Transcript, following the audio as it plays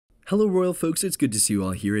Hello royal folks, it's good to see you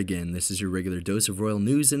all here again. This is your regular dose of royal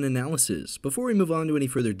news and analysis. Before we move on to any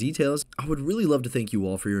further details, I would really love to thank you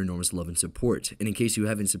all for your enormous love and support. And in case you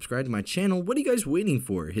haven't subscribed to my channel, what are you guys waiting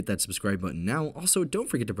for? Hit that subscribe button now. Also, don't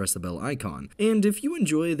forget to press the bell icon. And if you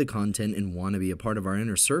enjoy the content and want to be a part of our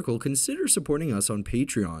inner circle, consider supporting us on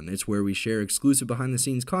Patreon. It's where we share exclusive behind the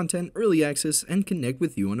scenes content, early access, and connect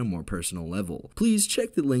with you on a more personal level. Please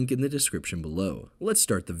check the link in the description below. Let's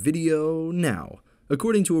start the video now.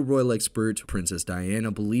 According to a royal expert, Princess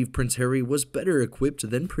Diana believed Prince Harry was better equipped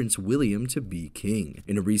than Prince William to be king.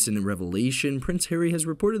 In a recent revelation, Prince Harry has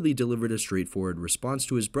reportedly delivered a straightforward response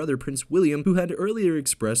to his brother Prince William, who had earlier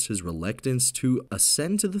expressed his reluctance to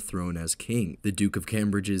ascend to the throne as king. The Duke of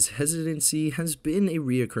Cambridge's hesitancy has been a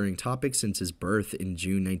reoccurring topic since his birth in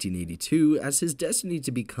June 1982, as his destiny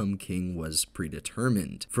to become king was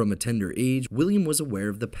predetermined. From a tender age, William was aware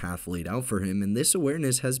of the path laid out for him, and this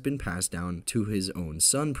awareness has been passed down to his own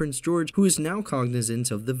son, Prince George, who is now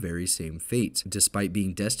cognizant of the very same fate. Despite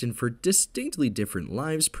being destined for distinctly different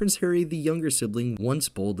lives, Prince Harry, the younger sibling, once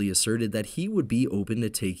boldly asserted that he would be open to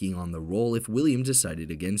taking on the role if William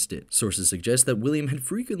decided against it. Sources suggest that William had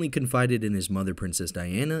frequently confided in his mother, Princess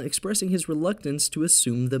Diana, expressing his reluctance to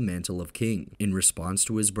assume the mantle of king. In response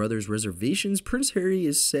to his brother's reservations, Prince Harry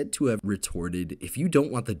is said to have retorted, "If you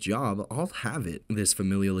don't want the job, I'll have it." This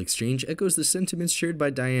familial exchange echoes the sentiments shared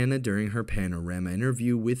by Diana during her Panorama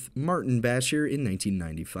interview with Martin Bashir in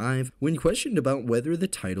 1995. When questioned about whether the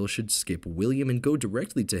title should skip William and go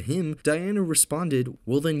directly to him, Diana responded,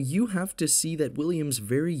 "Well then you have to see that William's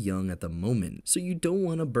very young at the moment, so you don't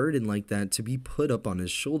want a burden like that to be put up on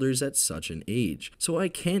his shoulders at such an age. So I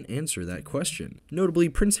can't answer that question." Notably,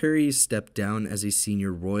 Prince Harry stepped down as a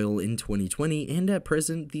senior royal in 2020, and at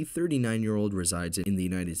present the 39-year-old resides in the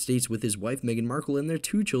United States with his wife Meghan Markle and their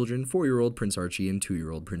two children, 4-year-old Prince Archie and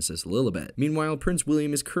 2-year-old Princess Lilibet. Meanwhile, Prince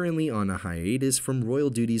William is currently on a hiatus from royal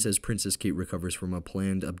duties as Princess Kate recovers from a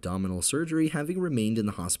planned abdominal surgery, having remained in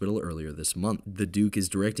the hospital earlier this month. The Duke is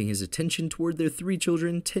directing his attention toward their 3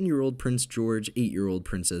 children, 10-year-old Prince George, 8-year-old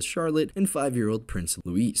Princess Charlotte, and 5-year-old Prince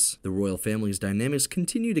Louis. The royal family's dynamics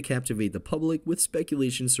continue to captivate the public, with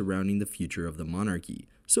speculation surrounding the future of the monarchy.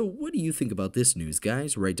 So what do you think about this news,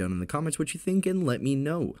 guys? Write down in the comments what you think and let me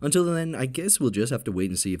know. Until then, I guess we'll just have to wait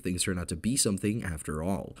and see if things turn out to be something after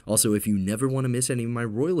all. Also, if you never want to miss any of my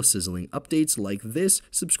royal sizzling updates like this,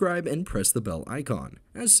 subscribe and press the bell icon.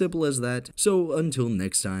 As simple as that. So until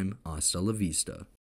next time, hasta la vista.